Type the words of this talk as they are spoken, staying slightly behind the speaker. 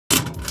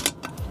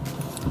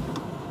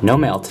No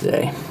mail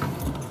today.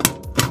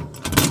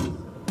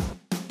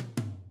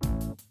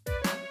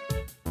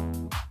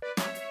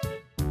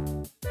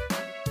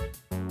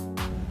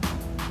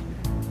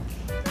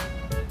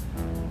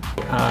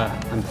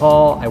 I'm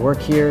Paul, I work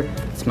here.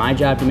 It's my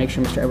job to make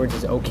sure Mr. Edwards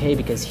is okay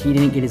because he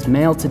didn't get his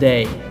mail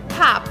today.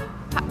 Pop,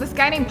 this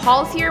guy named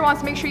Paul's here,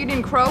 wants to make sure you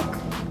didn't croak.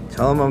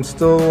 Tell him I'm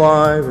still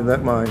alive and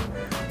that my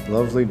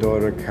lovely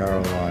daughter,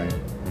 Caroline,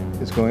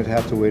 is going to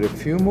have to wait a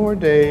few more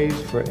days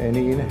for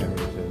any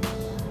inheritance.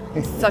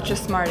 Such a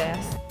smart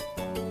ass.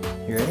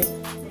 You ready?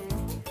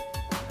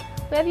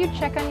 We have you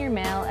check on your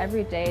mail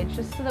every day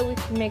just so that we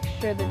can make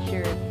sure that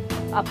you're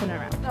up and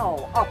around.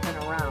 No, up and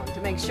around.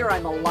 To make sure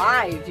I'm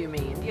alive, you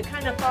mean? You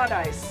kind of thought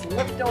I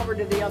slipped over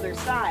to the other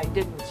side,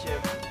 didn't you?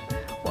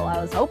 Well,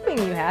 I was hoping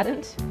you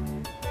hadn't.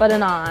 But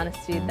in all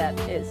honesty, that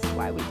is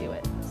why we do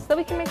it. So that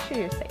we can make sure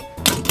you're safe.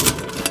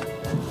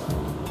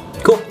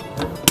 Cool.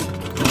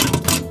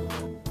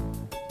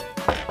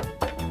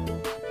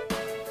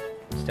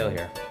 Still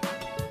here.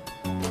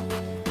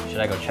 Should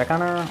I go check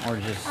on her or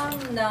just...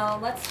 No,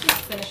 let's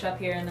just finish up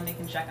here and then we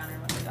can check on her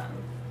when we're done.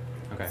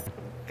 Okay.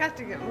 Got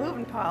to get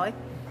moving, Polly.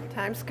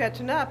 Time's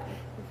catching up,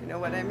 if you know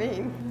what I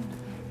mean.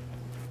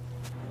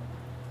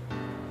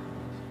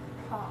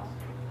 Paul.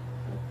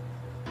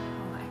 Oh,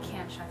 I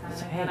can't check on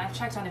him Hey, again. I've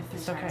checked on him 3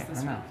 it's times okay. this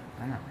I know. week.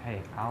 I know.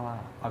 Hey,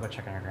 I'll go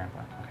check on your grandpa.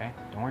 Okay?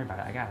 Don't worry about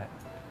it. I got it.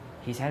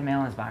 He's had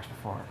mail in his box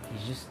before.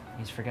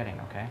 He's forgetting.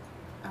 Okay?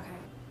 Okay.